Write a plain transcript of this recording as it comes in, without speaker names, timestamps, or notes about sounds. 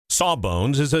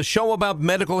Sawbones is a show about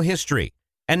medical history,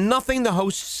 and nothing the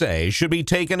hosts say should be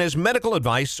taken as medical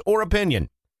advice or opinion.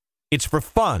 It's for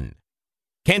fun.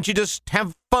 Can't you just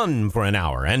have fun for an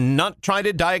hour and not try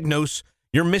to diagnose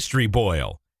your mystery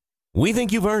boil? We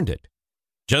think you've earned it.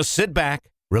 Just sit back,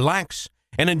 relax,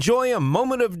 and enjoy a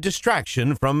moment of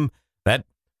distraction from that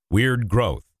weird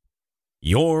growth.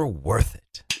 You're worth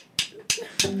it.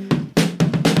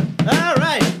 All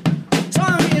right.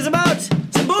 Song is about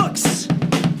some books.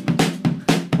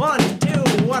 1, 2,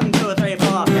 1, 2, 3,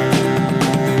 4.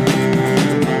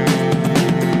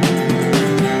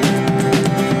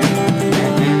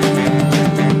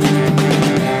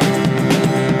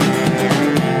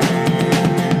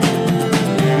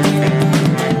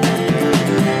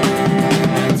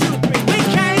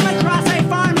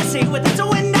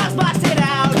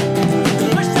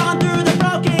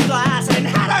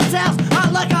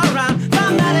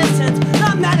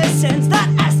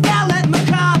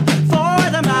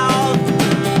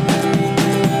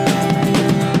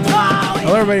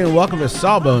 Hello, everybody, and welcome to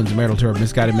Sawbones, a marital tour of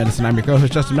misguided medicine. I'm your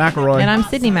co-host, Justin McElroy. And I'm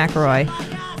Sydney McElroy.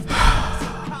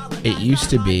 It used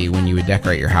to be when you would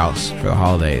decorate your house for the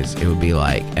holidays, it would be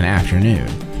like an afternoon.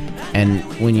 And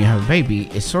when you have a baby,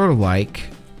 it's sort of like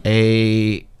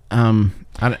it's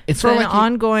sort of an like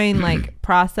ongoing like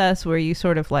process where you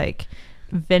sort of like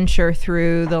venture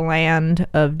through the land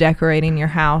of decorating your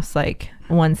house like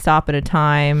one stop at a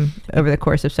time over the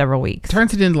course of several weeks.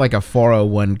 Turns it into like a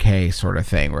 401k sort of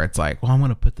thing where it's like, well, I'm going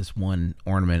to put this one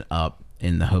ornament up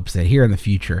in the hopes that here in the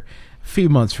future, a few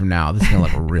months from now, this is going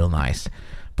to look real nice.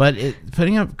 But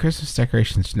putting up Christmas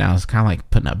decorations now is kind of like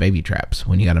putting up baby traps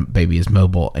when you got a baby as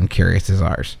mobile and curious as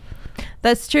ours.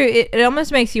 That's true. It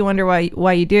almost makes you wonder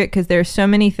why you do it, because there's so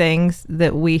many things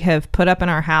that we have put up in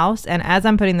our house. And as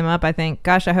I'm putting them up, I think,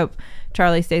 gosh, I hope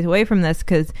Charlie stays away from this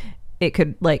because it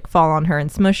could like fall on her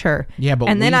and smush her. Yeah, but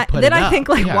and then I think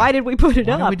like, yeah. why did we put it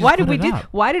up? Why did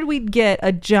we get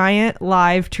a giant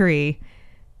live tree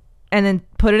and then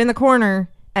put it in the corner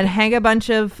and hang a bunch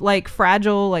of like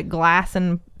fragile like glass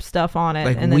and stuff on it?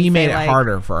 Like and we then made it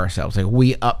harder for ourselves. Like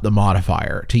we upped the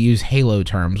modifier. To use Halo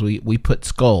terms, we put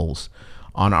skulls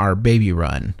on our baby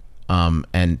run.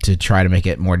 And to try to make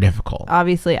it more difficult.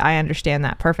 Obviously, I understand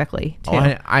that perfectly too.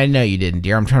 Oh, I know you didn't,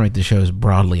 dear. I'm trying to make the show as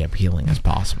broadly appealing as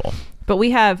possible. But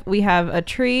we have a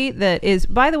tree that is,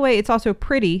 by the way, it's also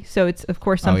pretty. So it's of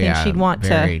course something she'd want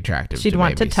very attractive. She'd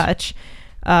want to touch.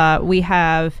 We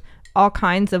have all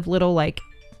kinds of little like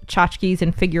tchotchkes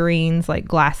and figurines, like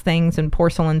glass things and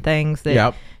porcelain things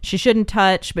that she shouldn't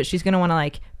touch, but she's gonna want to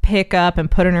like pick up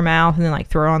and put in her mouth and then like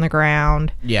throw on the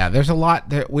ground. Yeah, there's a lot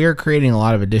that we're creating a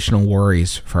lot of additional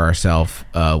worries for ourselves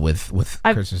with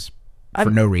Christmas for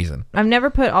no reason. I've never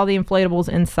put all the inflatables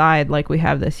inside like we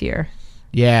have this year.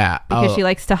 Yeah, because she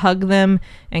likes to hug them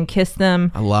and kiss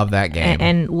them. I love that game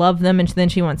and love them, and then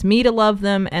she wants me to love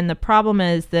them. And the problem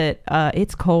is that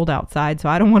it's cold outside, so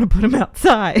I don't want to put them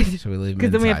outside. So we leave them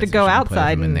because then we have to go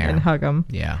outside and hug them.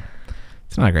 Yeah,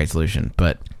 it's not a great solution,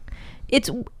 but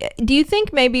do you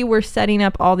think maybe we're setting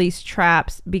up all these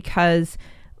traps because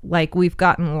like we've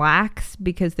gotten lax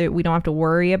because we don't have to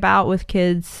worry about with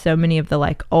kids so many of the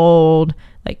like old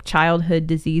like childhood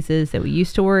diseases that we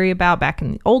used to worry about back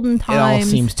in the olden times? It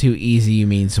all seems too easy, you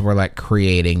mean, so we're like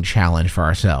creating challenge for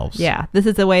ourselves. Yeah, this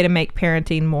is a way to make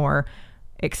parenting more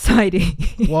exciting.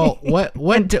 Well, what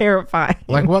and terrifying.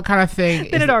 Like what kind of thing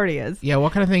it already is. Yeah,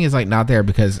 what kind of thing is like not there?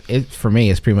 Because it for me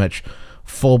is pretty much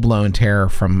full-blown terror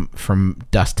from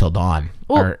dusk till dawn.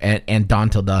 Well, and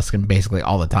dawn till dusk, and basically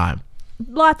all the time.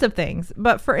 Lots of things.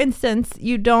 But for instance,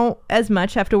 you don't as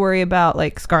much have to worry about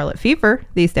like scarlet fever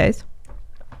these days.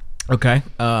 Okay.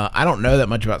 I don't know that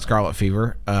much about scarlet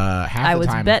fever. I was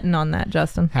betting on that,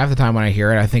 Justin. Half the time when I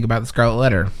hear it, I think about the Scarlet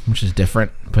Letter, which is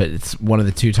different, but it's one of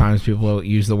the 2 times people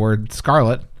use the word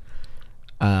scarlet.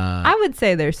 I would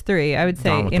say there's 3. I would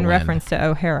say in reference to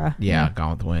O'Hara. Yeah,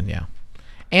 Gone with the Wind, yeah.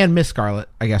 And Miss Scarlet,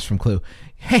 I guess, from Clue.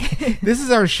 Hey, this is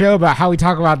our show about how we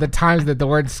talk about the times that the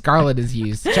word scarlet is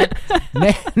used. Check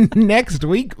next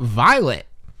week, Violet.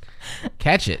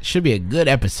 Catch it. Should be a good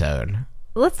episode.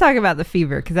 Let's talk about the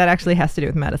fever, because that actually has to do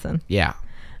with medicine. Yeah.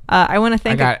 I want to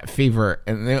thank... I got fever,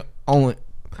 and the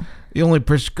only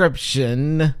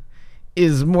prescription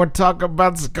is more talk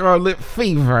about scarlet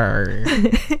fever.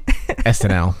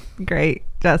 SNL. Great,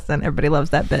 Justin. Everybody loves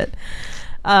that bit.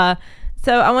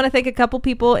 So I want to thank a couple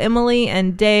people, Emily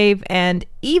and Dave and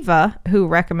Eva, who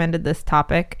recommended this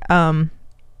topic. And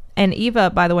Eva,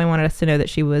 by the way, wanted us to know that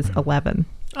she was 11.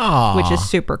 Aw. which is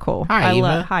super cool. Hi,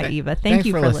 Eva. Hi, Eva. Thanks Thank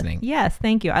you for for listening. Yes,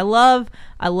 thank you. I love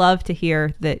to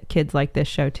hear that kids like this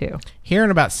show too. Here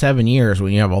in about 7 years,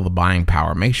 when you have all the buying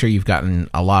power, make sure you've gotten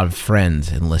a lot of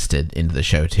friends enlisted into the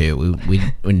show too. We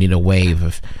need a wave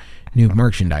of new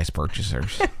merchandise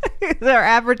purchasers. Our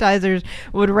advertisers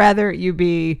would rather you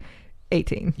be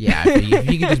 18. Yeah,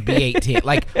 if you could just be 18.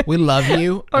 Like, we love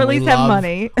you. Or at and we least have love-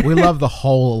 money. We love the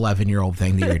whole 11-year-old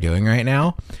thing that you're doing right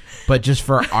now. But just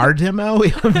for our demo,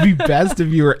 it would be best if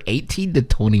you were 18 to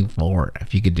 24,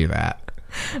 if you could do that.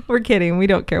 We're kidding. We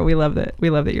don't care. We love that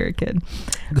you're a kid.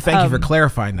 Thank you for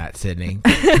clarifying that, Sydney,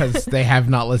 because they have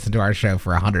not listened to our show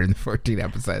for 114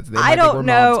 episodes. They might I think we're don't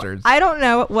know. monsters. I don't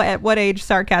know at what age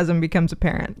sarcasm becomes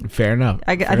apparent. Fair enough.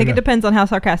 I think it depends on how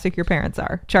sarcastic your parents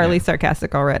are. Charlie's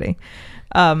sarcastic already.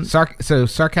 So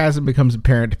sarcasm becomes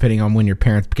apparent depending on when your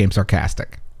parents became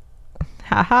sarcastic.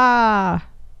 Haha.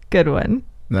 Good one.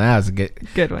 That was a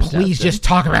good one. Please Justin. just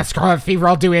talk about scarlet fever.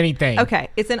 I'll do anything. Okay.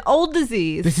 It's an old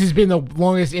disease. This has been the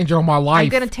longest intro of my life. I'm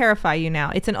going to terrify you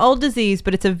now. It's an old disease,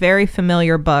 but it's a very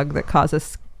familiar bug that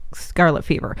causes scarlet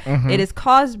fever. It is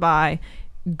caused by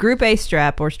group A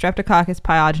strep or Streptococcus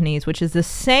pyogenes, which is the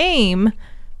same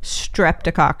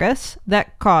streptococcus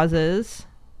that causes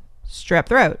strep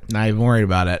throat. Not even worried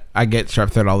about it. I get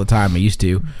strep throat all the time. I used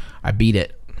to. I beat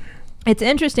it. It's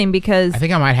interesting because I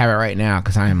think I might have it right now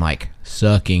because I am like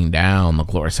sucking down the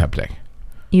chloroseptic.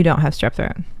 you don't have strep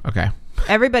throat. Okay.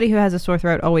 Everybody who has a sore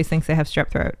throat always thinks they have strep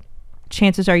throat.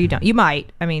 Chances are you don't. You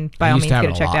might. I mean, by I all used means, to have get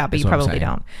it it a checked lot, out, but is you what I'm probably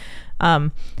saying.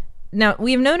 don't. Now,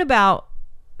 we've known about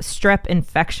strep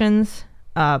infections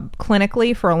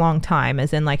clinically for a long time,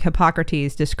 as in like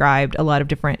Hippocrates described a lot of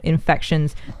different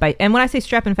infections and when I say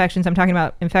strep infections, I'm talking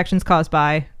about infections caused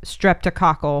by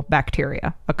streptococcal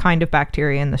bacteria, a kind of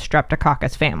bacteria in the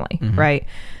Streptococcus family, right?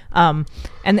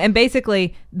 And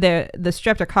basically the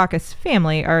Streptococcus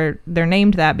family they're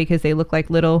named that because they look like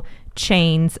little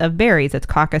chains of berries. It's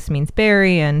coccus means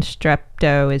berry and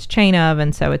strepto is chain of,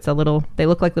 and so they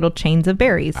look like little chains of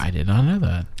berries. I did not know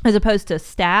that. As opposed to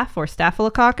staph or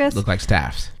staphylococcus. Look like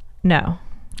staffs. No.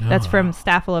 That's from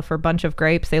Staphyla for bunch of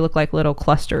grapes. They look like little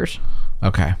clusters.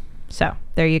 Okay. So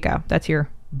there you go. That's your.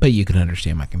 But you can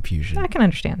understand my confusion. I can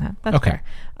understand that. That's Okay.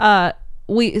 fair.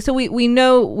 We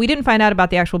know we didn't find out about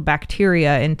the actual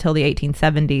bacteria until the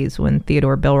 1870s when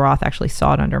Theodore Billroth actually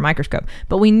saw it under a microscope.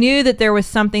 But we knew that there was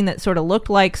something that sort of looked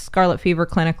like scarlet fever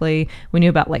clinically. We knew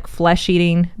about like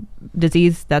flesh-eating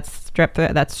disease. That's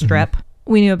strep.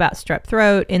 We knew about strep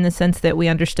throat in the sense that we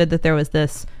understood that there was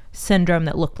this syndrome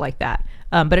that looked like that.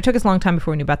 But it took us a long time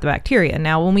before we knew about the bacteria.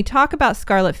 Now, when we talk about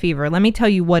scarlet fever, let me tell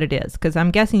you what it is, because I'm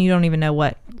guessing you don't even know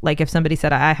what, like if somebody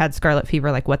said I had scarlet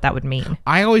fever, like what that would mean.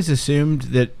 I always assumed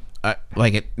that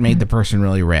like it made the person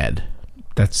really red.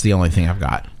 That's the only thing I've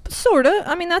got. Sort of.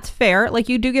 I mean, that's fair. Like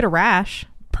you do get a rash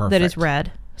that is Perfect.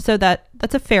 red. So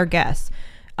that's a fair guess.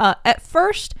 At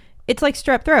first, it's like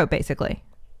strep throat, basically.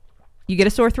 You get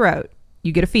a sore throat.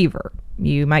 You get a fever.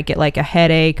 You might get like a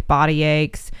headache, body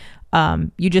aches.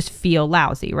 You just feel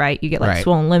lousy, right? You get like Right.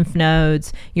 swollen lymph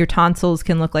nodes. Your tonsils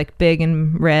can look like big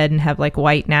and red and have like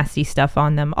white, nasty stuff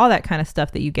on them. All that kind of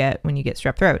stuff that you get when you get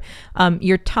strep throat.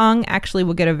 Your tongue actually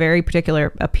will get a very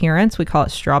particular appearance. We call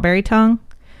it strawberry tongue,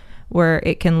 where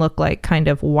it can look like kind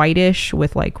of whitish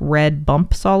with like red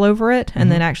bumps all over it.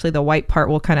 And then actually the white part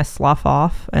will kind of slough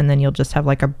off. And then you'll just have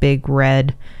like a big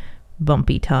red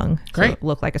bumpy tongue. So Great. it'll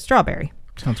look like a strawberry.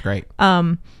 Sounds great.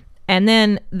 And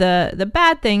then the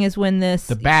bad thing is when this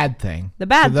The bad thing. The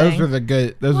bad so those thing. were the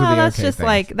good. Those were well, the that's okay just things.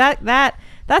 like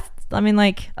that's I mean,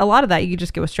 like a lot of that you could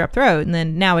just get with strep throat, and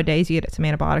then nowadays you get some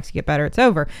antibiotics, you get better, it's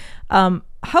over.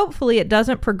 Hopefully it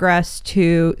doesn't progress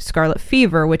to scarlet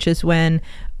fever, which is when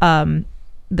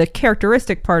the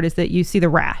characteristic part is that you see the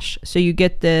rash. So you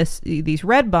get these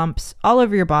red bumps all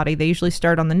over your body. They usually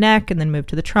start on the neck and then move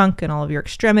to the trunk and all of your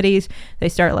extremities. They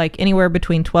start like anywhere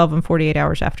between 12 and 48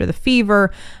 hours after the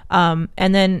fever. And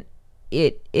then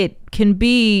it can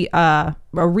be a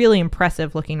really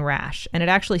impressive looking rash. And it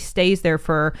actually stays there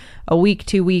for a week,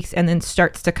 2 weeks, and then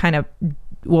starts to kind of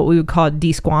what we would call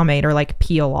desquamate or like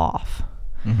peel off.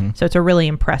 So it's a really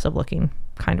impressive looking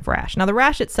kind of rash. Now the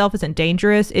rash itself isn't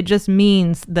dangerous. It just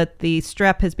means that the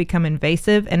strep has become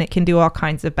invasive and it can do all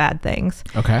kinds of bad things.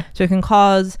 Okay. So it can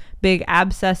cause big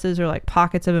abscesses or like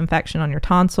pockets of infection on your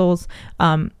tonsils.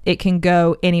 It can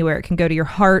go anywhere. It can go to your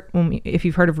heart. If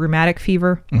you've heard of rheumatic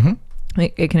fever,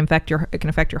 it can affect your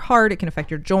heart. It can affect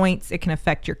your joints. It can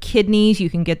affect your kidneys. You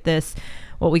can get this,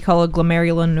 what we call a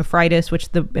glomerulonephritis, which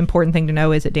the important thing to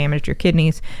know is it damaged your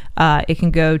kidneys. It can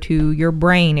go to your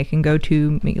brain. It can go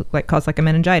to cause like a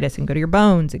meningitis. It can go to your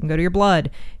bones. It can go to your blood.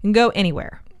 It can go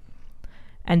anywhere.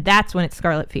 And that's when it's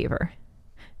scarlet fever.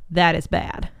 That is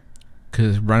bad.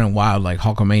 Because running wild like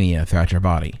Hulkamania throughout your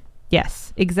body.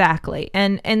 Yes, exactly.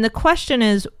 And the question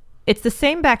is, it's the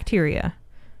same bacteria.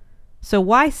 So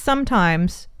why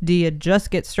sometimes do you just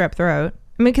get strep throat?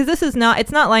 I mean, because it's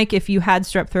not like if you had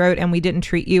strep throat and we didn't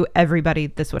treat you, everybody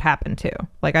this would happen to.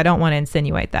 Like, I don't want to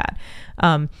insinuate that.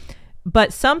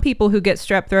 But some people who get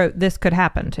strep throat, this could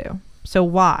happen to. So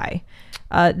why?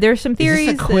 There's some theories.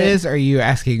 Is this a quiz, or are you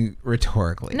asking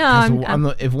rhetorically?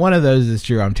 No, if one of those is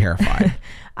true, I'm terrified.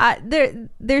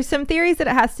 There's some theories that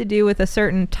it has to do with a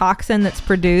certain toxin that's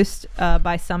produced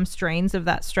by some strains of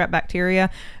that strep bacteria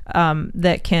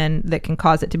that can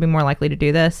cause it to be more likely to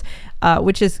do this,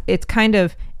 it's kind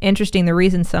of interesting. The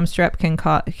reason some strep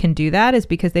can do that is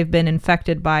because they've been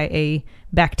infected by a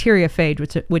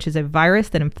bacteriophage, which is a virus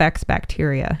that infects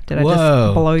bacteria. Did I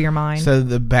just blow your mind? So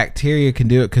the bacteria can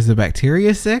do it because the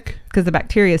bacteria is sick? Because the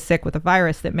bacteria is sick with a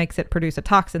virus that makes it produce a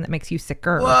toxin that makes you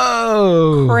sicker.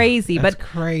 Whoa! Crazy. That's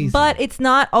crazy. But it's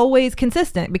not always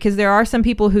consistent, because there are some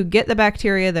people who get the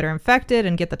bacteria that are infected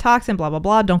and get the toxin, blah, blah,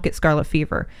 blah, don't get scarlet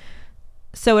fever.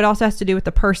 So it also has to do with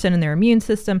the person and their immune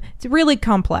system. It's really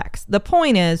complex. The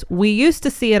point is, we used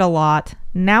to see it a lot.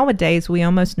 Nowadays, we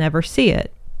almost never see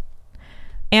it.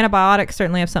 Antibiotics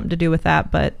certainly have something to do with that,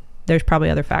 but there's probably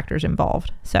other factors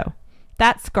involved. So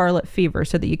that's scarlet fever,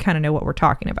 so that you kind of know what we're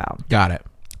talking about. Got it.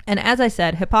 And as I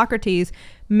said, Hippocrates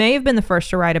may have been the first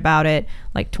to write about it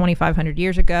like 2,500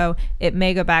 years ago. It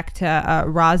may go back to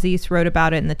Rhazes wrote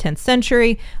about it in the 10th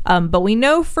century. But we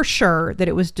know for sure that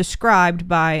it was described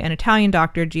by an Italian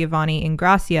doctor, Giovanni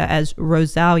Ingrassia, as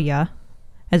rosalia,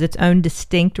 as its own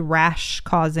distinct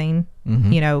rash-causing,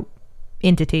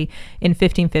 entity in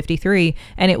 1553,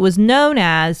 and it was known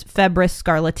as febris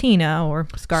scarlatina, or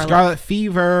scarlet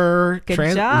fever.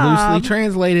 Good job. Loosely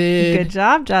translated. Good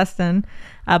job, Justin.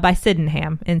 By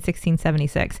Sydenham in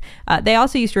 1676. They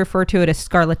also used to refer to it as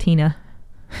scarlatina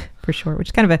for short, which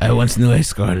is kind of a... I once knew a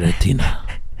scarlatina,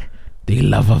 the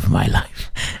love of my life.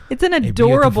 It's an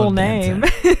adorable name.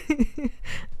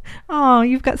 Oh,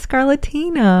 you've got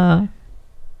scarlatina.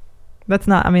 That's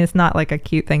not, it's not like a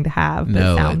cute thing to have. But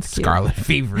No, it sounds it's cute. scarlet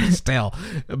fever still.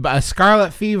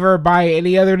 Scarlet fever by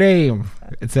any other name,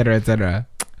 etc., etc.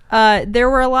 There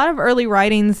were a lot of early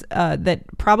writings that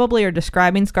probably are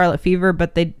describing scarlet fever,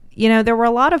 but there were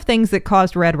a lot of things that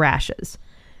caused red rashes.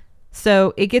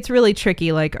 So it gets really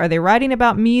tricky. Like, are they writing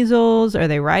about measles? Are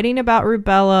they writing about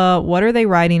rubella? What are they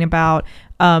writing about?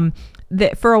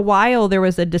 For a while, there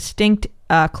was a distinct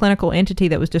clinical entity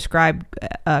that was described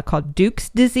called Duke's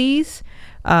disease,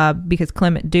 because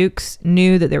Clement Dukes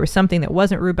knew that there was something that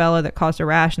wasn't rubella that caused a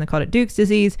rash, and they called it Duke's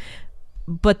disease.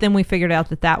 But then we figured out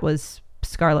that was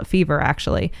scarlet fever,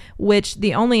 actually, which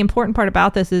the only important part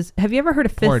about this is, have you ever heard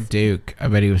of Poor Duke. I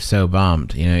bet he was so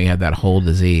bummed. He had that whole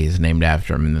disease named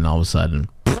after him, and then all of a sudden...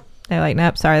 They're like,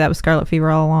 nope, sorry, that was scarlet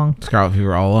fever all along. Scarlet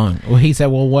fever all along. Well, he said,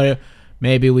 well, what?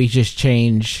 Maybe we just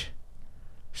change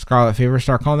scarlet fever,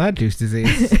 start calling that Duke's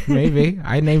disease. Maybe.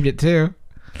 I named it too.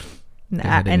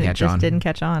 And it just didn't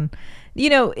catch on.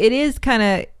 It is kind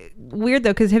of weird,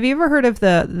 though, because have you ever heard of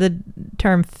the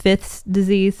term Fifth's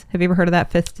disease? Have you ever heard of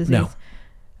that Fifth's disease? No.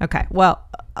 Okay. Well,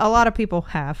 a lot of people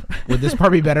have. Would this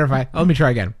part be better if let me try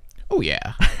again. Oh,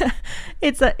 yeah.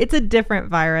 It's a different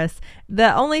virus.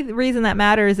 The only reason that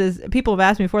matters is people have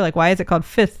asked me before, like, why is it called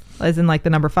fifth, as in like the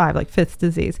number 5, like Fifth's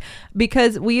disease?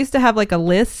 Because we used to have like a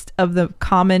list of the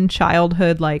common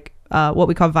childhood, like what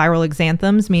we call viral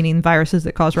exanthems, meaning viruses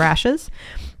that cause rashes.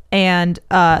 And,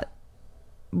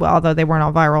 although they weren't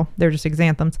all viral, they're just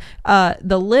exanthems.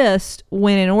 The list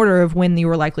went in order of when you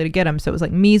were likely to get them. So it was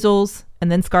like measles,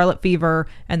 and then scarlet fever,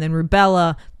 and then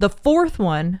rubella. The fourth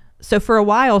one, so for a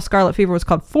while, scarlet fever was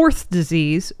called fourth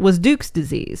disease, was Duke's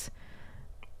disease.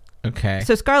 Okay.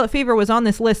 So scarlet fever was on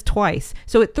this list twice.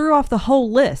 So it threw off the whole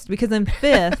list, because then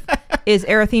fifth is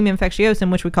erythema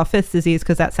infectiosum, which we call fifth disease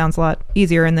because that sounds a lot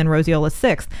easier, and then roseola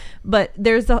sixth. But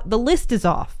the list is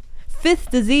off.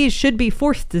 Fifth disease should be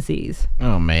fourth disease.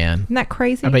 Oh, man. Isn't that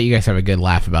crazy? I bet you guys have a good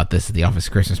laugh about this at the office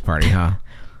Christmas party, huh?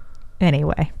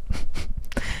 Anyway.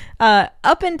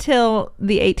 Up until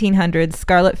the 1800s,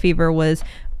 scarlet fever was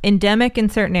endemic in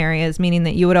certain areas, meaning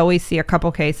that you would always see a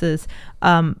couple cases,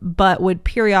 but would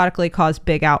periodically cause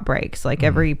big outbreaks, like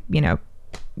every,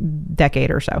 decade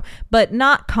or so, but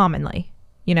not commonly.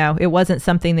 It wasn't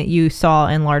something that you saw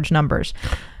in large numbers.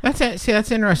 That's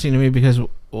interesting to me, because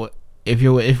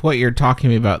if what you're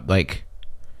talking about, like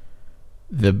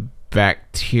the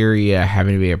bacteria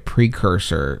having to be a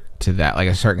precursor to that, like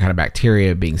a certain kind of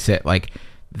bacteria being set, like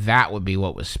that would be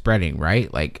what was spreading,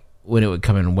 right? Like when it would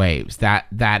come in waves. That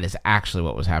is actually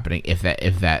what was happening. If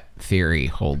that theory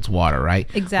holds water, right?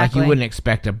 Exactly. Like you wouldn't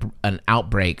expect an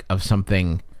outbreak of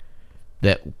something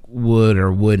that would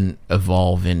or wouldn't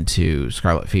evolve into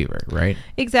scarlet fever, right?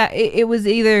 Exactly. It was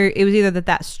either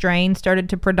that strain started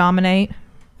to predominate,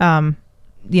 the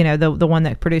one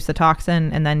that produced the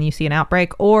toxin, and then you see an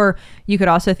outbreak. Or you could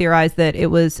also theorize that it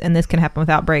was, and this can happen with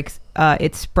outbreaks,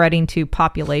 it's spreading to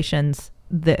populations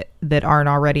that aren't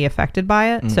already affected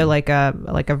by it. So like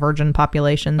a virgin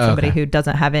population, somebody who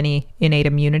doesn't have any innate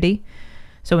immunity.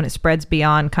 So when it spreads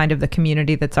beyond kind of the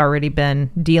community that's already been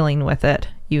dealing with it,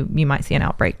 you might see an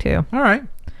outbreak too. All right.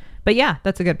 But yeah,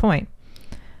 that's a good point.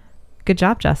 Good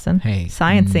job, Justin. Hey,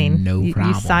 sciencing. no problem.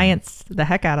 You scienced the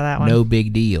heck out of that one. No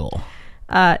big deal.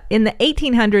 In the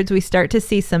 1800s, we start to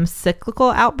see some cyclical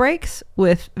outbreaks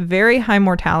with very high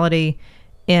mortality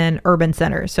in urban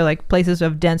centers. So like places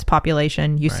of dense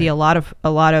population, you see a lot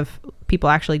of people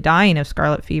actually dying of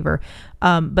scarlet fever.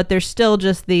 But there's still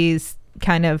just these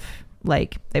kind of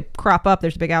like they crop up,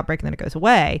 there's a big outbreak, and then it goes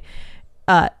away.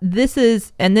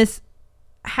 This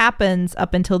happens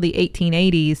up until the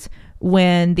 1880s,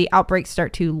 when the outbreaks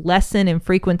start to lessen in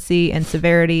frequency and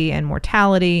severity and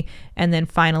mortality, and then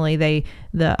finally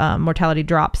the mortality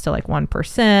drops to like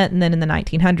 1%, and then in the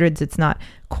 1900s it's not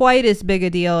quite as big a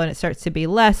deal and it starts to be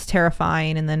less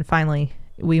terrifying, and then finally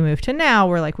we move to now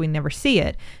where like we never see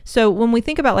it. So when we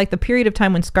think about like the period of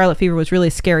time when scarlet fever was really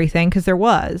a scary thing, because there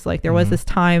was this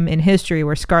time in history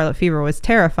where scarlet fever was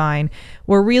terrifying,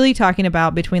 we're really talking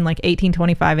about between like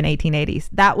 1825 and 1880s.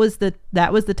 That was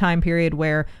the time period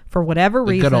where, for whatever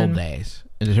reason, good old days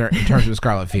in terms of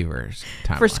scarlet fever's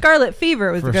timeline. For scarlet fever,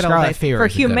 it was the good old days. For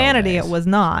humanity, it was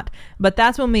not. But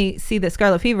that's when we see that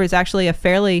scarlet fever is actually a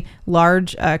fairly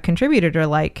large contributor to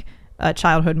like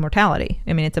childhood mortality.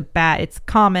 I mean, it's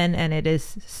common, and it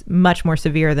is much more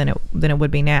severe than it would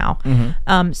be now.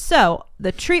 So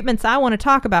the treatments I want to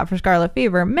talk about for scarlet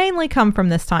fever mainly come from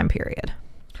this time period.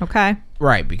 Okay.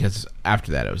 Right, because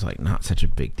after that it was like not such a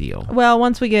big deal. Well,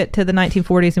 once we get to the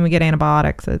 1940s and we get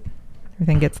antibiotics,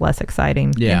 everything gets less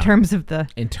exciting in terms of the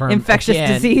infectious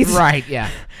disease. Right.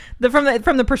 Yeah.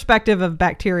 From the perspective of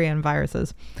bacteria and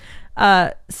viruses.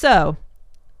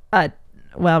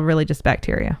 Well, really just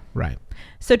bacteria. Right.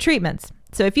 So treatments.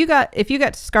 So if you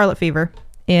got scarlet fever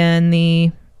in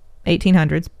the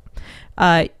 1800s,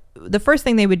 the first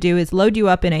thing they would do is load you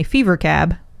up in a fever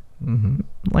cab,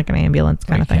 like an ambulance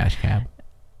kind of thing. Cash cab.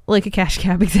 Like a cash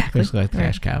cab, exactly. Basically like a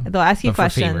cash cab. They'll ask you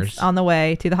questions on the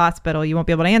way to the hospital. You won't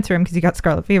be able to answer them because you got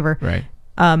scarlet fever. Right.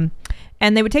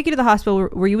 And they would take you to the hospital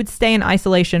where you would stay in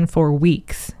isolation for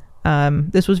weeks.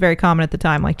 This was very common at the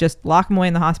time, like just lock them away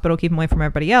in the hospital, keep them away from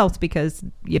everybody else because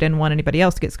you didn't want anybody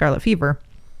else to get scarlet fever.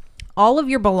 All of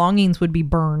your belongings would be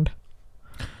burned.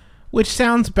 Which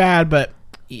sounds bad, but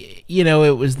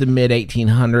it was the mid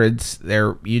 1800s.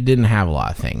 There, you didn't have a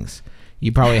lot of things.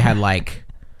 You probably had like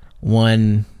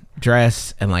one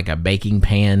dress and like a baking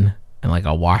pan and like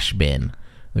a wash bin.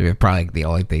 They were probably like the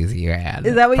only things you had.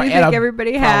 Is that what you think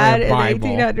everybody had in the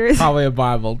 1800s? Probably a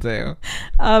Bible too.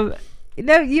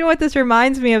 No, you know what this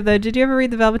reminds me of though? Did you ever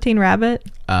read The Velveteen Rabbit?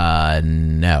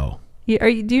 No. Do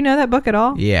you know that book at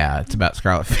all? Yeah, it's about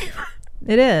scarlet fever.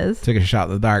 It is. Took a shot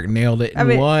in the dark, nailed it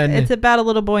in one. It's about a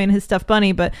little boy and his stuffed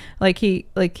bunny, but he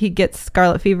gets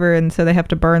scarlet fever, and so they have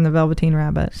to burn the Velveteen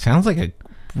Rabbit. Sounds like a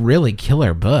really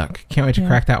killer book. Can't wait to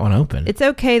crack that one open. It's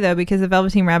okay though, because the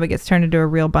Velveteen Rabbit gets turned into a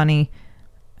real bunny,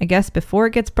 I guess, before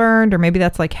it gets burned, or maybe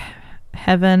that's like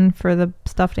heaven for the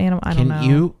stuffed animal. I don't know. Can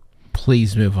you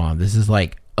please move on? This is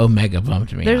like omega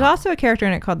bumped me. There's also a character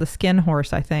in it called the Skin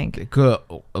Horse, I think. Good.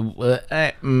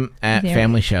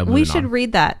 Family show. We should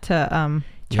read that to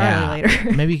Charlie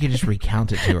later. Maybe you could just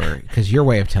recount it to her, because your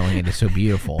way of telling it is so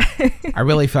beautiful. I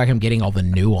really feel like I'm getting all the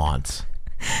nuance.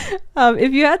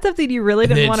 If you had something you really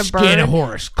didn't want to burn. Skin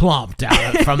Horse clumped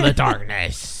out from the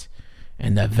darkness,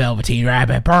 and the Velveteen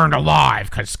Rabbit burned alive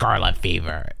because scarlet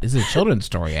fever. This is a children's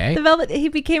story, eh? He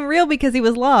became real because he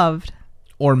was loved.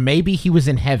 Or maybe he was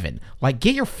in heaven. Like,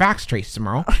 get your facts straight,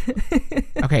 Samara.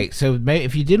 Okay, so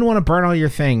if you didn't want to burn all your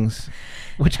things,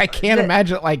 which I can't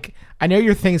imagine, like, I know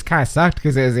your things kind of sucked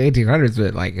because it was the 1800s,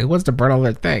 but, like, who wants to burn all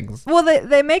their things? Well,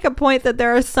 they make a point that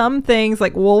there are some things,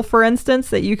 like wool, for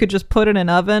instance, that you could just put in an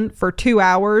oven for 2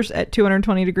 hours at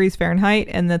 220 degrees Fahrenheit,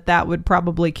 and that would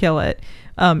probably kill it,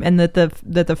 and that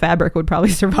the fabric would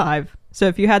probably survive. So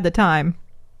if you had the time...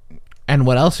 And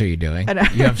what else are you doing?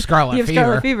 You have scarlet fever.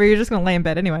 Scarlet fever. You're just going to lay in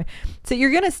bed anyway. So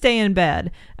you're going to stay in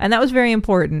bed. And that was very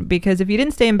important, because if you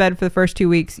didn't stay in bed for the first 2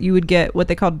 weeks, you would get what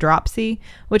they called dropsy,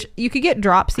 which you could get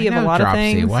dropsy of a lot of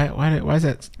things. Why is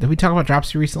that? Did we talk about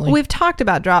dropsy recently? We've talked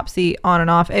about dropsy on and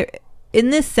off. in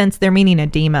this sense, they're meaning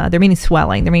edema, they're meaning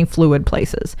swelling, they're meaning fluid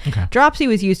places. Okay. Dropsy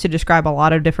was used to describe a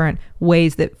lot of different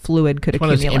ways that fluid could One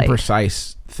of those accumulate.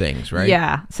 imprecise things, right?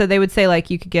 Yeah. So they would say like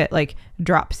you could get like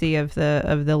dropsy of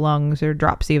the lungs, or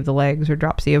dropsy of the legs, or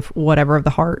dropsy of whatever of the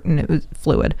heart, and it was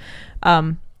fluid.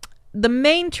 The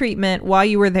main treatment while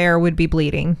you were there would be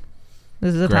bleeding.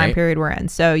 This is the time Great. period we're in.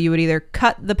 So you would either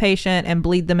cut the patient and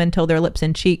bleed them until their lips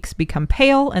and cheeks become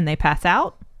pale and they pass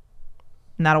out,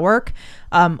 and that'll work,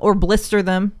 or blister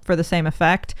them for the same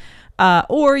effect.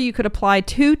 Or you could apply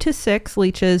 2 to 6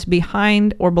 leeches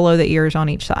behind or below the ears on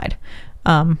each side.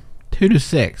 2 to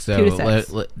 6. So 2 to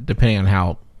 6. Depending on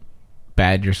how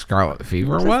bad your scarlet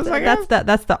fever was, I guess.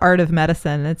 That's the art of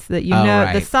medicine. It's that the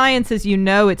right. science is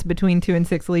it's between 2 and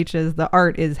 6 leeches. The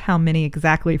art is how many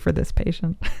exactly for this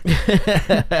patient.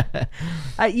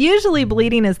 Usually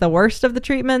bleeding is the worst of the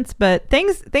treatments, but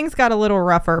things got a little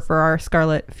rougher for our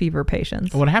scarlet fever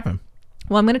patients. What happened?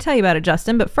 Well, I'm going to tell you about it,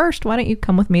 Justin, but first, why don't you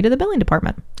come with me to the billing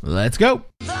department? Let's go.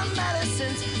 The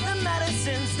medicines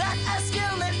that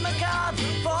escalate macabre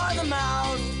for the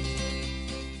mouth.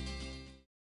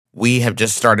 We have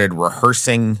just started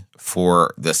rehearsing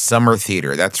for the summer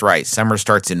theater. That's right. Summer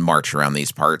starts in March around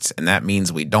these parts, and that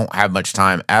means we don't have much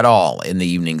time at all in the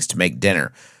evenings to make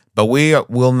dinner. But we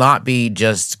will not be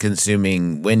just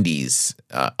consuming Wendy's,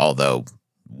 although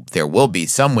there will be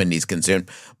some Wendy's consumed,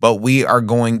 but we are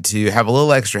going to have a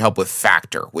little extra help with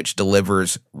Factor, which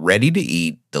delivers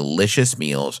ready-to-eat, delicious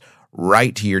meals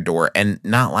right to your door, and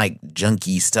not like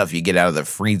junky stuff you get out of the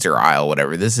freezer aisle,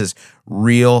 whatever. This is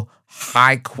real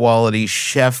high-quality,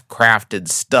 chef-crafted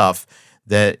stuff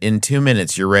that in 2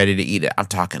 minutes you're ready to eat it. I'm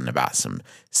talking about some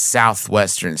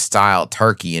Southwestern-style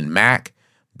turkey and mac.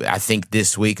 I think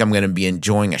this week I'm going to be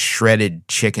enjoying a shredded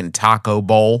chicken taco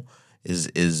bowl.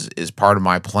 Is part of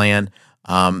my plan.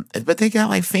 But they got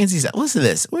like fancy stuff. Listen to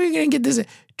this. Where are you going to get this?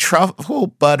 Truffle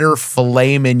butter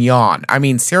filet mignon. I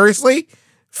mean, seriously?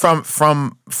 From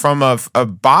a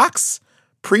box?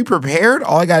 Pre-prepared?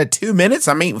 All I got at 2 minutes?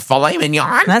 I'm eating filet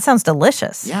mignon? That sounds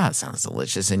delicious. Yeah, it sounds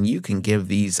delicious. And you can give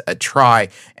these a try.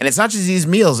 And it's not just these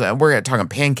meals. We're talking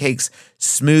pancakes,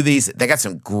 smoothies. They got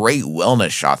some great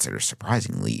wellness shots that are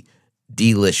surprisingly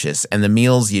delicious. And the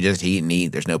meals you just eat and eat.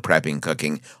 There's no prepping,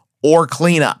 cooking, or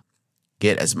cleanup.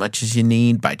 Get as much as you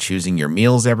need by choosing your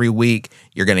meals every week.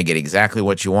 You're going to get exactly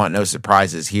what you want. No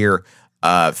surprises here.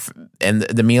 And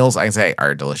the meals, I can say,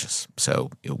 are delicious. So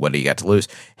what do you got to lose?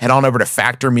 Head on over to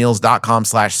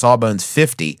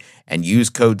factormeals.com/sawbones50 and use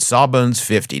code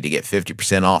sawbones50 to get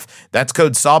 50% off. That's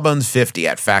code sawbones50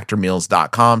 at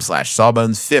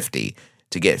factormeals.com/sawbones50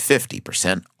 to get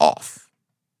 50% off.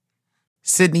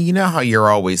 Sydney, you know how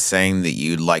you're always saying that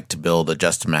you'd like to build a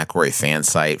Justin McElroy fan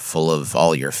site full of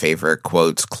all your favorite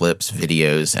quotes, clips,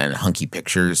 videos, and hunky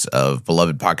pictures of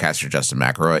beloved podcaster Justin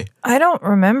McElroy? I don't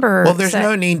remember. Well, there's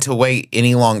no need to wait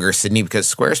any longer, Sydney,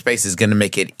 because Squarespace is going to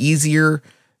make it easier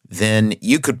than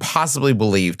you could possibly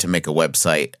believe to make a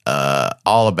website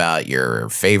all about your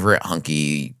favorite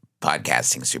hunky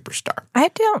podcasting superstar. I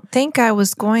don't think I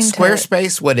was going to.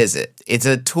 Squarespace, what is it? It's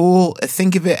a tool.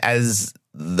 Think of it as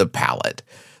the palette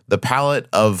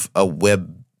of a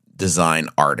web design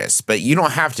artist. But you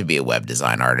don't have to be a web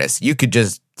design artist. You could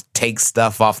just take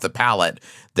stuff off the palette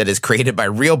that is created by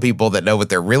real people that know what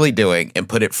they're really doing and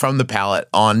put it from the palette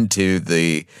onto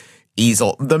the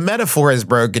easel. The metaphor is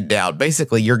broken down.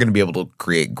 Basically, you're going to be able to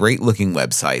create great looking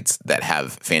websites that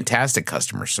have fantastic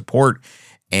customer support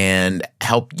and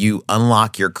help you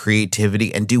unlock your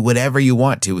creativity and do whatever you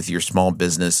want to with your small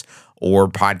business or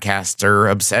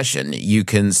podcaster obsession. You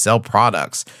can sell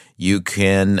products. You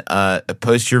can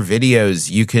post your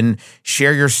videos. You can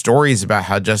share your stories about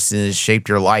how Justin has shaped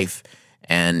your life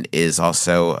and is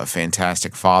also a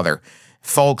fantastic father.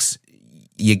 Folks,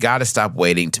 you got to stop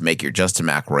waiting to make your Justin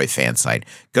McElroy fan site.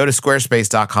 Go to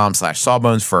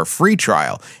squarespace.com/sawbones for a free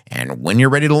trial. And when you're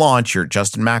ready to launch your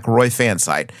Justin McElroy fan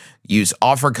site, use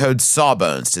offer code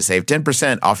Sawbones to save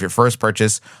 10% off your first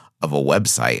purchase of a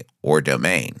website or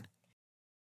domain.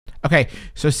 Okay,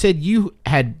 so Sid, you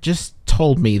had just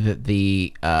told me that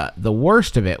the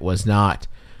worst of it was not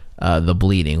the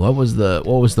bleeding. What was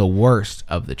the worst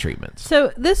of the treatments?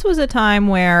 So this was a time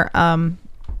where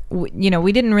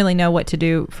we didn't really know what to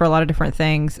do for a lot of different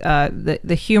things.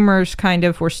 The humors kind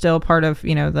of were still part of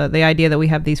the idea that we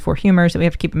have these 4 humors that we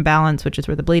have to keep in balance, which is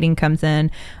where the bleeding comes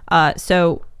in.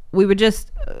 So we would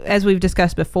just, as we've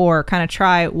discussed before, kind of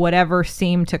try whatever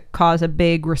seemed to cause a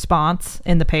big response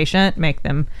in the patient, make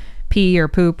them pee or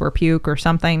poop or puke or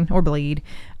something or bleed.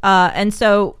 And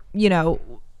so,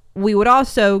 we would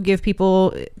also give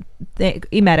people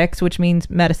emetics, which means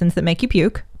medicines that make you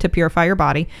puke to purify your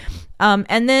body.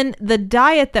 And then the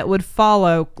diet that would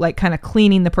follow, like kind of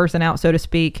cleaning the person out, so to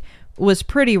speak, was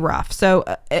pretty rough. So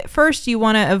at first you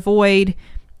want to avoid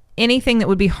anything that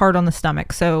would be hard on the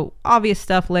stomach. So obvious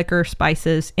stuff, liquor,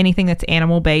 spices, anything that's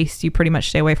animal based, you pretty much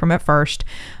stay away from at first.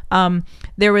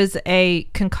 There was a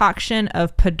concoction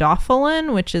of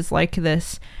podophyllin, which is like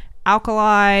this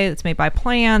alkali that's made by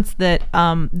plants that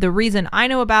the reason I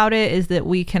know about it is that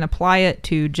we can apply it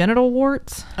to genital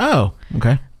warts. Oh,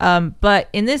 okay. But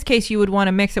in this case, you would want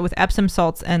to mix it with Epsom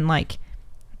salts and like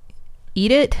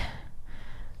eat it.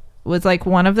 Was like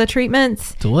one of the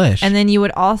treatments. Delish. And then you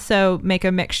would also make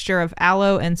a mixture of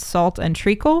aloe and salt and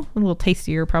treacle, a little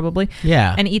tastier probably.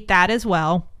 Yeah. And eat that as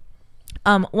well.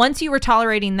 Once you were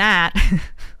tolerating that,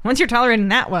 once you're tolerating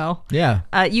that well, Yeah.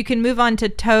 You can move on to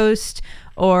toast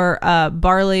or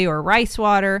barley or rice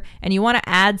water, and you want to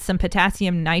add some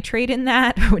potassium nitrate in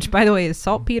that, which by the way is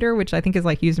saltpeter, which I think is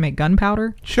like used to make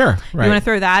gunpowder. Sure. Right. You want to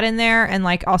throw that in there, and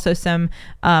like also some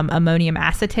ammonium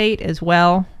acetate as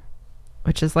well,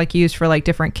 which is like used for like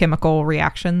different chemical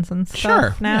reactions and stuff.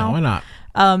 Sure. Now, Yeah, why not?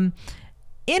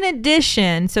 in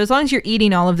addition, so as long as you're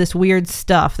eating all of this weird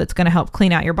stuff that's going to help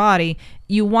clean out your body,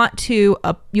 you want to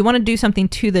do something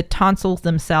to the tonsils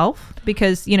themselves,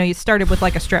 because you started with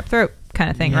like a strep throat kind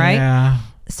of thing, right? Yeah.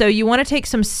 So you want to take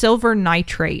some silver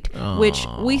nitrate, which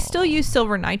we still use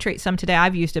silver nitrate some today.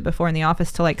 I've used it before in the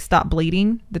office to like stop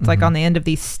bleeding. That's like on the end of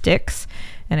these sticks,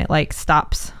 and it like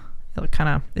stops.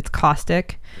 It's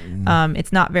caustic.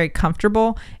 It's not very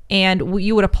comfortable, and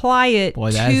you would apply it.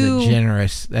 Boy, that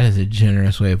is a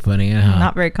generous way of putting it. Huh?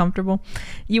 Not very comfortable.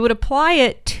 You would apply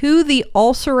it to the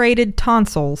ulcerated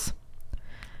tonsils,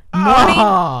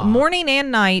 morning and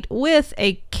night, with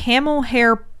a camel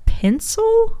hair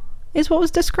pencil. Is what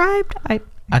was described.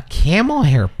 A camel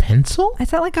hair pencil?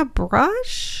 Is that like a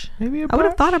brush? Maybe a I would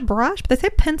have brush? thought a brush, but they say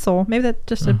pencil. Maybe that's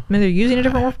just maybe they're using a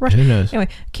different word for brush. Who knows? Anyway,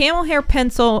 camel hair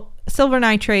pencil, silver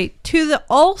nitrate to the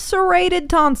ulcerated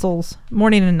tonsils,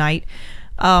 morning and night.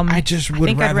 I just would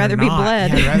think I'd rather be not.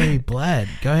 bled. Yeah, I'd rather be bled.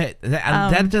 Go ahead.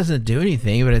 That doesn't do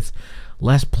anything, but it's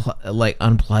less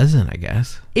unpleasant, I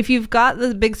guess. If you've got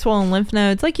the big swollen lymph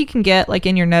nodes, like you can get like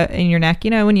in your neck,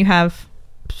 when you have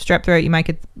strep throat, you might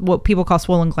get what people call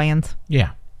swollen glands.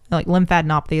 Yeah. Like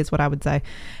lymphadenopathy is what I would say.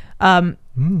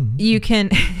 You can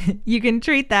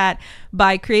treat that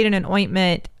by creating an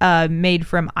ointment made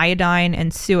from iodine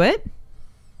and suet,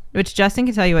 which Justin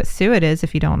can tell you what suet is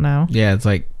if you don't know. Yeah, it's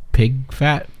like pig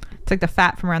fat. It's like the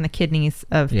fat from around the kidneys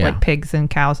of Yeah. like pigs and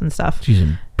cows and stuff. It's used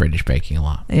in British baking a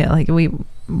lot. Yeah, like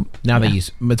Now they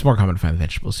use, it's more common to find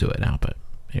vegetable suet now, but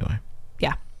anyway.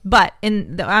 yeah. But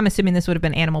I'm assuming this would have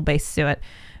been animal-based suet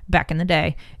back in the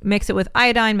day. Mix it with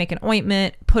iodine, make an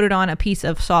ointment, put it on a piece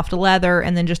of soft leather,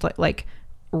 and then just like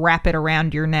wrap it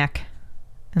around your neck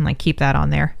and like keep that on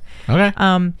there. Okay.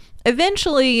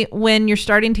 Eventually, when you're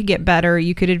starting to get better,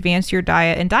 you could advance your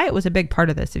diet, and diet was a big part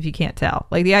of this, if you can't tell.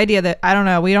 Like the idea that,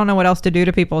 we don't know what else to do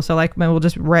to people, so like we'll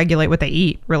just regulate what they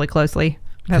eat really closely.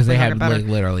 Because they Hopefully have they'll get like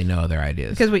better. literally no other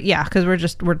ideas.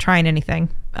 Because we're trying anything.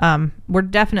 We're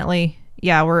definitely,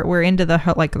 we're into the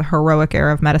heroic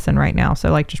era of medicine right now.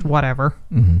 So like just whatever.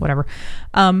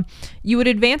 You would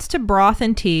advance to broth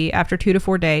and tea after 2 to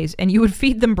 4 days, and you would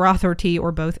feed them broth or tea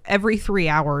or both every 3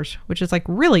 hours, which is like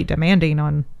really demanding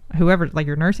on whoever, like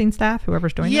your nursing staff,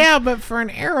 whoever's doing Yeah, but for an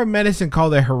era of medicine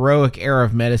called the heroic era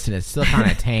of medicine, it's still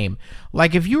kind of tame.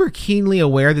 Like if you were keenly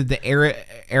aware that the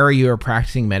era you were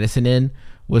practicing medicine in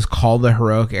was called the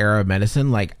heroic era of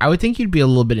medicine, like I would think you'd be a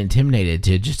little bit intimidated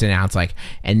to just announce like,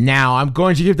 and now I'm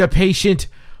going to give the patient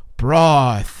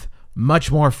broth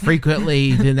much more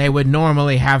frequently than they would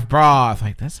normally have broth.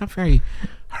 Like that's not very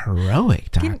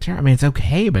heroic, doctor. I mean, it's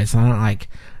okay, but it's not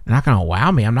going to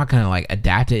wow me. I'm not going to like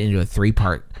adapt it into a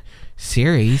 3-part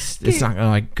series. It's not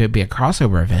going to could be a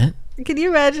crossover event. Can you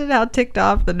imagine how ticked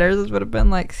off the nurses would have been?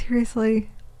 Like, seriously,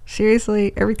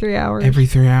 every 3 hours. Every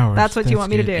 3 hours. That's what you want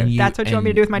me to good. do. That's what you want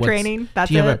me to do with my training. That's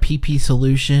do you it. have a PP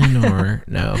solution or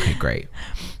no? Okay, great.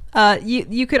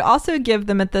 You could also give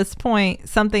them at this point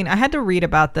something. I had to read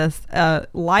about this.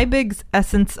 Liebig's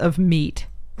Essence of Meat.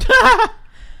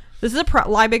 This is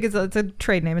Liebig is it's a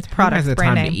trade name. It's a product. Who has the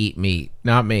brand time name. to eat meat?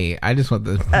 Not me. I just want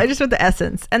the. I just want the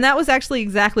essence. And that was actually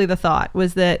exactly the thought,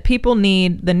 was that people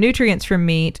need the nutrients from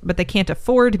meat, but they can't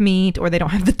afford meat, or they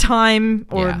don't have the time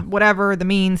or whatever the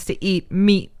means to eat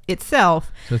meat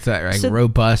itself. So it's that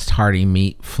robust, hearty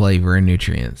meat flavor and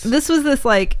nutrients. This was this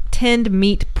like tinned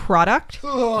meat product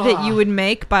that you would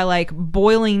make by like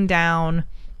boiling down.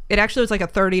 It actually was like a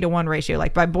 30-to-1 ratio.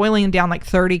 Like by boiling down like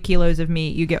 30 kilos of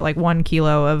meat, you get like 1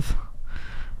 kilo of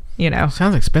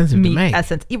Sounds expensive meat to make.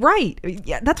 essence. Right.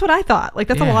 Yeah, that's what I thought. Like,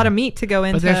 that's a Yeah. lot of meat to go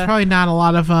into. But there's probably not a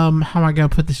lot of how am I going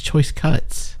to put this choice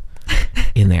cuts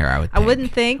in there? I would. I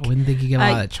wouldn't think. I wouldn't think you get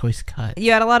a lot of choice cuts.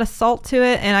 You add a lot of salt to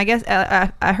it, and I guess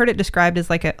I heard it described as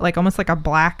like almost like a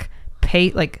black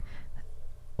paste, like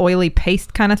oily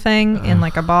paste kind of thing in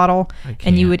like a bottle.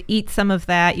 And you would eat some of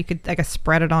that. You could, I guess,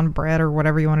 spread it on bread or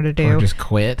whatever you wanted to do. Or just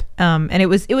quit. And it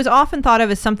was often thought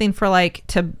of as something for like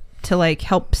to like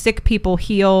help sick people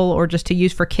heal, or just to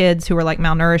use for kids who were like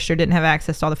malnourished or didn't have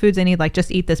access to all the foods they need. Like,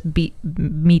 just eat this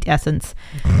meat essence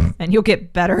and you'll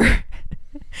get better.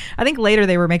 I think later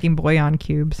they were making bouillon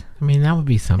cubes. I mean, that would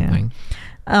be something.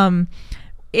 Yeah.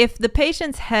 If the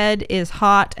patient's head is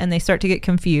hot and they start to get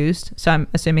confused, so I'm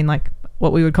assuming like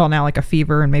what we would call now like a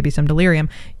fever and maybe some delirium,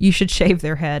 you should shave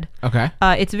their head. Okay.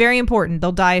 It's very important.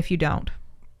 They'll die if you don't.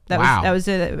 That was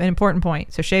an important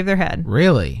point. So shave their head.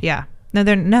 Really? Yeah.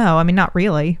 No, I mean, not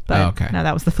really, but no,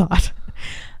 that was the thought.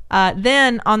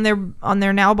 Then on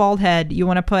their now bald head, you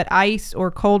want to put ice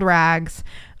or cold rags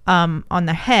on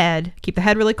the head. Keep the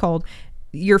head really cold.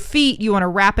 Your feet, you want to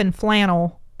wrap in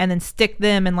flannel and then stick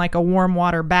them in like a warm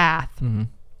water bath, and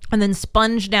then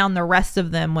sponge down the rest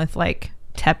of them with like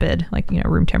tepid, like,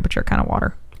 room temperature kind of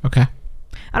water. Okay.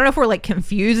 I don't know if we're like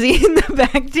confusing the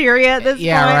bacteria at this point.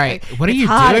 Yeah, right. Like, what are you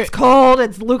hot, doing? It's cold.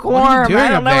 It's lukewarm. doing I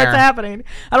don't up know what's there? happening.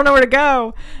 I don't know where to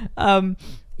go.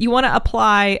 You want to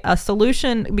apply a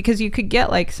solution, because you could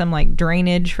get like some like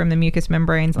drainage from the mucous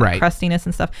membranes, like crustiness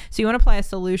and stuff. So you want to apply a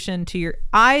solution to your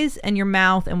eyes and your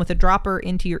mouth, and with a dropper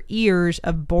into your ears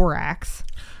of borax.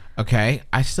 Okay.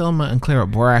 I still am unclear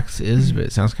what borax is, but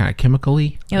it sounds kind of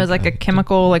chemically. It was like a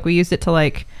chemical, like we used it to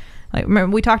like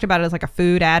remember we talked about it as like a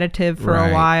food additive for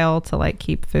a while to like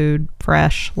keep food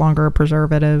fresh, longer,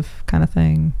 preservative kind of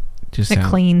thing. Just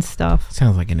clean stuff.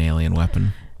 Sounds like an alien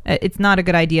weapon. It's not a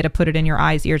good idea to put it in your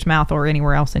eyes, ears, mouth, or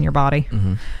anywhere else in your body.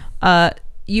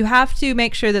 You have to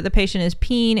make sure that the patient is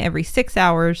peeing every 6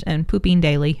 hours and pooping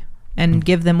daily, and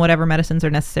give them whatever medicines are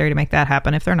necessary to make that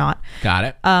happen if they're not. Got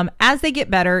it. As they get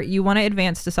better, you want to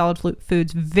advance to solid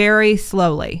foods very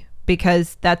slowly,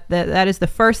 because that is the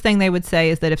first thing they would say,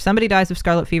 is that if somebody dies of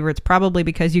scarlet fever, it's probably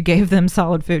because you gave them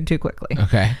solid food too quickly.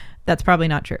 Okay. That's probably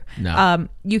not true. No.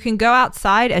 You can go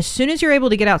outside as soon as you're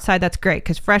able to get outside. That's great,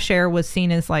 because fresh air was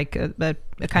seen as like a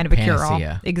kind of a cure-all.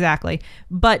 Exactly.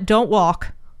 But don't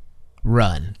walk.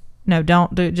 Run. No,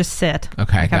 don't do. Just sit.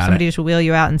 Okay, like have somebody just wheel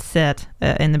you out and sit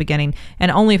in the beginning,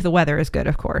 and only if the weather is good,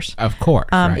 of course. Of course.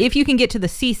 Right. If you can get to the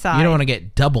seaside, you don't want to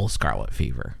get double scarlet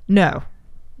fever. No,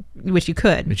 which you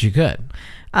could. But you could.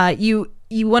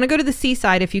 You want to go to the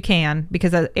seaside if you can,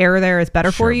 because the air there is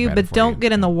better for you. But don't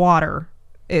get in the water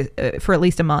for at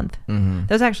least a month. That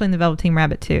was actually in the Velveteen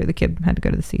Rabbit too. The kid had to go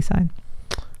to the seaside.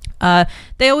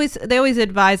 They always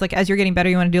advise, like, as you're getting better,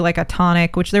 you want to do like a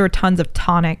tonic, which there were tons of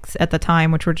tonics at the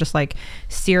time, which were just like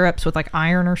syrups with like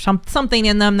iron or something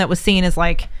in them that was seen as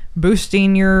like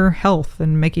boosting your health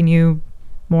and making you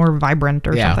more vibrant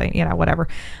or something, whatever.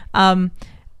 At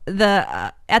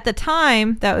the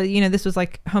time that, this was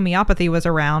like homeopathy was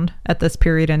around at this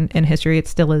period in history. It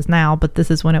still is now, but this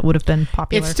is when it would have been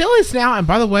popular. It still is now. And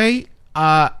by the way,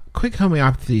 quick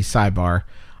homeopathy sidebar.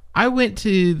 I went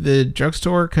to the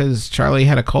drugstore because Charlie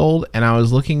had a cold, and I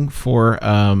was looking for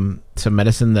some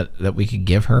medicine that we could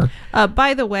give her.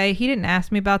 By the way, he didn't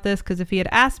ask me about this, because if he had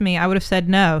asked me, I would have said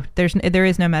no. There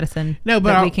is no medicine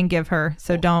that we can give her,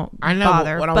 so don't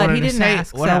bother. But he didn't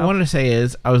ask. What I wanted to say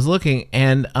is, I was looking,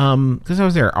 and because I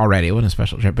was there already, it wasn't a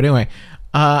special trip. But anyway,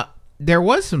 there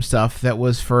was some stuff that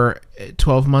was for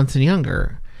 12 months and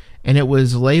younger, and it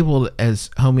was labeled as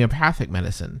homeopathic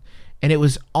medicine, and it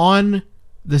was on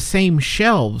the same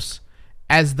shelves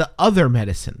as the other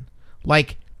medicine.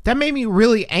 Like, that made me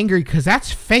really angry, because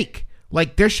that's fake.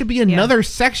 Like, there should be another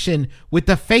section with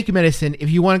the fake medicine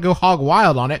if you want to go hog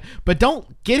wild on it, but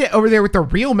don't get it over there with the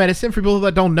real medicine for people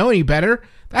that don't know any better.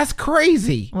 That's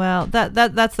crazy. Well,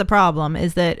 that's the problem,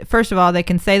 is that, first of all, they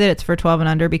can say that it's for 12 and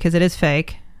under because it is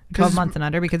fake. 12 months and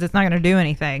under, because it's not going to do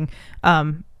anything.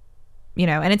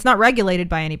 And it's not regulated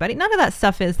by anybody. None of that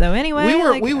stuff is, though. Anyway,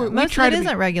 most of it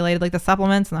isn't regulated, like the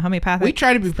supplements and the homeopathic. We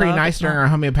tried to be pretty nice during our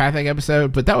homeopathic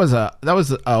episode, but that was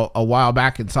a while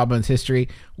back in Sawbones history.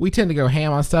 We tend to go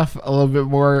ham on stuff a little bit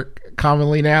more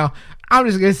commonly now. I'm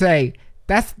just gonna say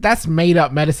that's made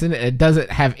up medicine, and it doesn't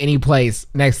have any place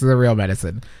next to the real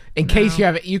medicine. In case you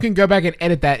have it, you can go back and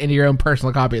edit that into your own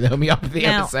personal copy of the homeopathy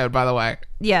episode, by the way.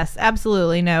 Yes,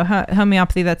 absolutely. No,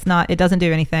 homeopathy, it doesn't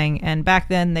do anything. And back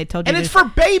then they told you. And it's for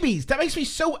babies. That makes me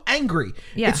so angry.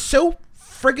 Yeah. It's so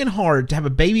friggin' hard to have a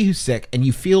baby who's sick and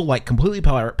you feel like completely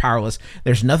powerless.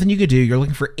 There's nothing you can do. You're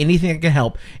looking for anything that can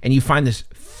help, and you find this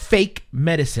fake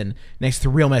medicine next to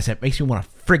real medicine. It makes me want to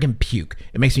friggin' puke.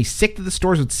 It makes me sick that the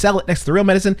stores would sell it next to the real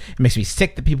medicine. It makes me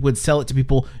sick that people would sell it to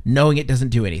people knowing it doesn't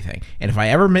do anything. And if I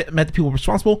ever met the people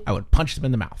responsible, I would punch them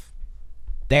in the mouth.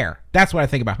 There. That's what I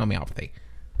think about homeopathy.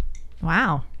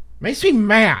 Wow. Makes me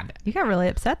mad. You got really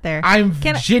upset there. I'm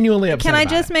genuinely upset. Can I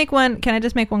about just it. make one? Can I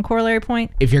just make one corollary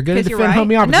point? If you're going to 'Cause defend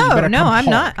homeopathy, you better no, come I'm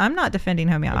hard. not. I'm not defending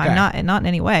homeopathy. Okay. I'm not in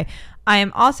any way. I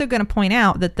am also going to point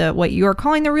out that what you are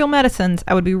calling the real medicines,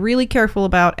 I would be really careful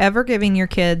about ever giving your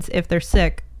kids if they're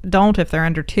sick. Don't if they're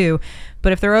under 2,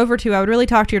 but if they're over 2, I would really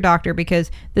talk to your doctor, because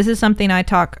this is something I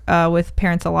talk with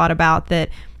parents a lot about. That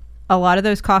a lot of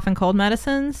those cough and cold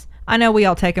medicines, I know we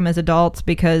all take them as adults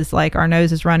because like our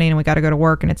nose is running and we got to go to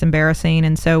work and it's embarrassing,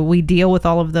 and so we deal with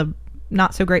all of the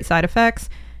not so great side effects.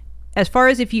 As far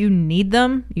as if you need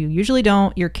them, you usually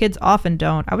don't. Your kids often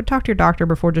don't. I would talk to your doctor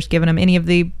before just giving them any of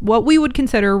the what we would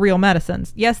consider real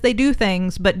medicines. Yes, they do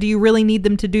things, but do you really need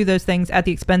them to do those things at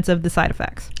the expense of the side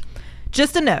effects?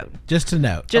 Just a note. Just a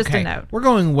note. Just okay. a note. We're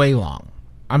going way long.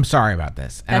 I'm sorry about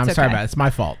this. And That's I'm sorry okay. about it. It's my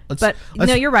fault. But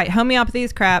no, you're right. Homeopathy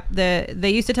is crap. They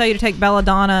used to tell you to take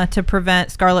belladonna to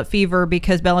prevent scarlet fever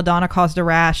because belladonna caused a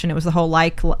rash, and it was the whole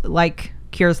like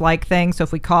cures like thing. So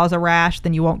if we cause a rash,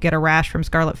 then you won't get a rash from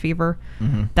scarlet fever.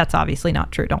 Mm-hmm. That's obviously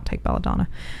not true. Don't take belladonna.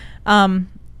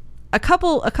 A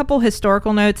couple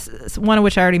historical notes, one of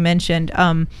which I already mentioned.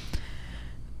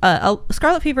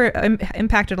 Scarlet fever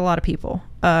impacted a lot of people.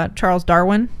 Charles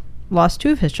Darwin lost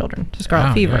 2 of his children to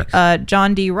scarlet fever.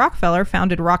 John D. Rockefeller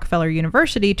founded Rockefeller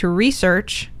University to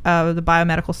research the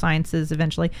biomedical sciences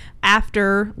eventually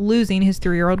after losing his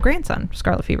 3-year-old grandson to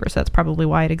scarlet fever. So that's probably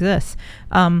why it exists.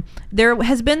 There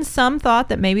has been some thought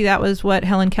that maybe that was what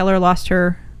Helen Keller lost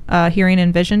her hearing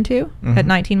and vision to at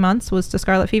 19 months, was to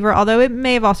scarlet fever, although it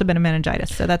may have also been a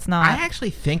meningitis. So that's not... I actually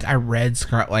think I read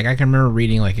Scarlet... Like, I can remember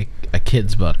reading, like, a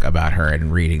kid's book about her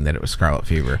and reading that it was scarlet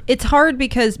fever. It's hard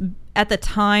because at the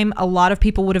time, a lot of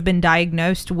people would have been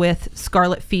diagnosed with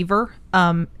scarlet fever,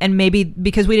 and maybe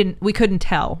because we couldn't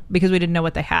tell because we didn't know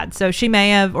what they had. So she may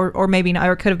have, or maybe not,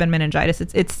 or it could have been meningitis.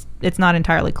 It's not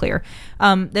entirely clear.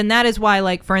 Then that is why,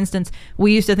 like, for instance,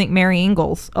 we used to think Mary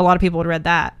Ingalls, a lot of people had read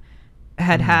that,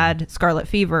 had scarlet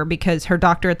fever because her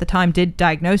doctor at the time did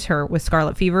diagnose her with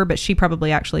scarlet fever, but she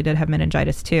probably actually did have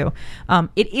meningitis too.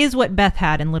 It is what Beth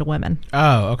had in Little Women.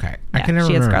 Oh, okay. Yeah, I can never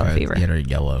she had remember scarlet if fever. She had her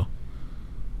yellow.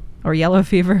 Or yellow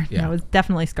fever. Yeah. No, it was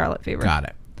definitely scarlet fever. Got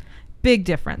it. Big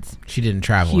difference. She didn't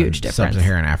travel Huge in difference.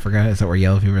 sub-Saharan Africa. Is that where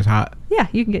yellow fever is hot? Yeah,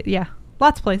 you can get,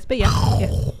 lots of places, but yeah.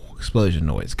 Explosion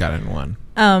noise. Got it in one.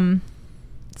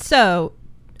 So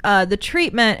the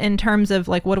treatment in terms of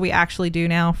like what do we actually do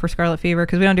now for scarlet fever,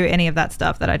 because we don't do any of that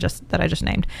stuff that I just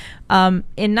named. In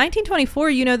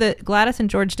 1924, you know that Gladys and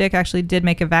George Dick actually did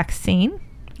make a vaccine,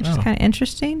 which is kind of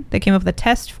interesting. They came up with a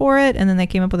test for it, and then they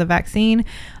came up with a vaccine.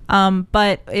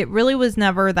 But it really was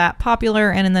never that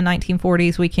popular. And in the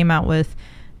 1940s, we came out with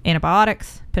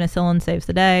antibiotics. Penicillin saves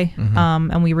the day.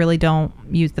 And we really don't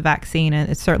use the vaccine, and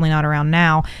it's certainly not around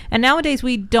now. And nowadays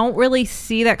we don't really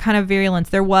see that kind of virulence.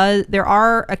 There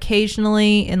are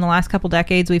occasionally in the last couple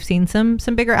decades, we've seen some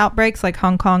bigger outbreaks like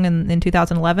Hong Kong in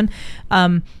 2011.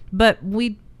 But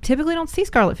we typically don't see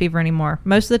scarlet fever anymore.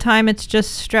 Most of the time it's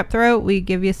just strep throat. We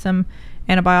give you some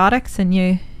antibiotics and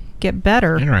you get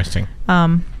better. Interesting.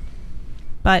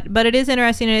 But it is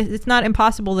interesting. It's not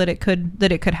impossible that it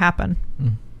could happen.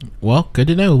 Well, good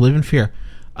to know. Live in fear.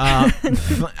 I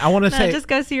want to say, just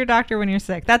go see your doctor when you're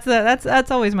sick.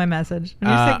 That's always my message. When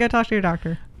you're sick, go talk to your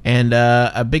doctor. And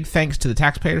a big thanks to the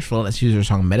taxpayers for letting us use our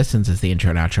song "Medicines" as the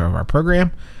intro and outro of our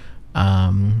program.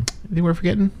 Anything we're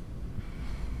forgetting?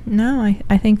 No,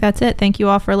 I think that's it. Thank you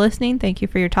all for listening. Thank you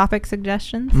for your topic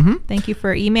suggestions. Thank you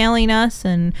for emailing us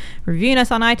and reviewing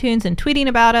us on iTunes and tweeting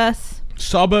about us.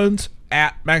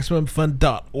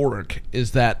 Sawbones@MaximumFun.org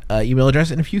is that email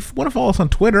address. And if you want to follow us on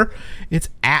Twitter, it's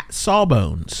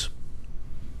 @Sawbones.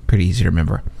 Pretty easy to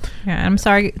remember. Yeah, I'm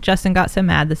sorry Justin got so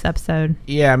mad this episode.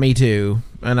 Yeah, me too.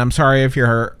 And I'm sorry if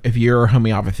you're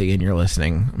homeopathy and you're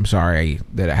listening. I'm sorry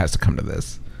that it has to come to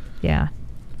this. Yeah.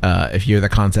 If you're the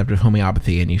concept of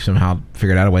homeopathy and you somehow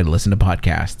figured out a way to listen to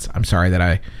podcasts, I'm sorry that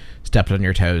I stepped on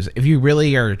your toes. If you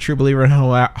really are a true believer in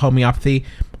homeopathy,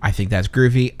 I think that's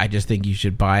groovy. I just think you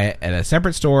should buy it at a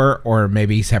separate store or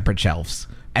maybe separate shelves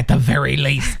at the very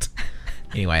least.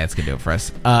 Anyway, that's going to do it for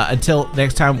us. Until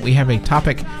next time, we have a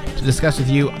topic to discuss with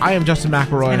you. I am Justin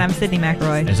McElroy. And I'm Sydney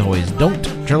McElroy. As always, don't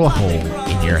drill a hole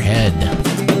in your head.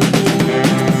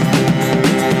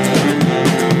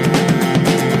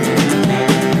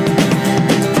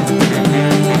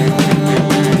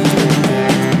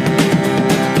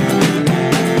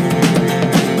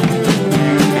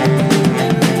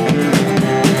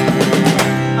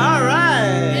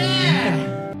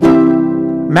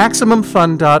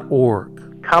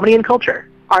 MaximumFun.org. Comedy and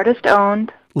culture. Artist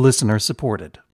owned. Listener supported.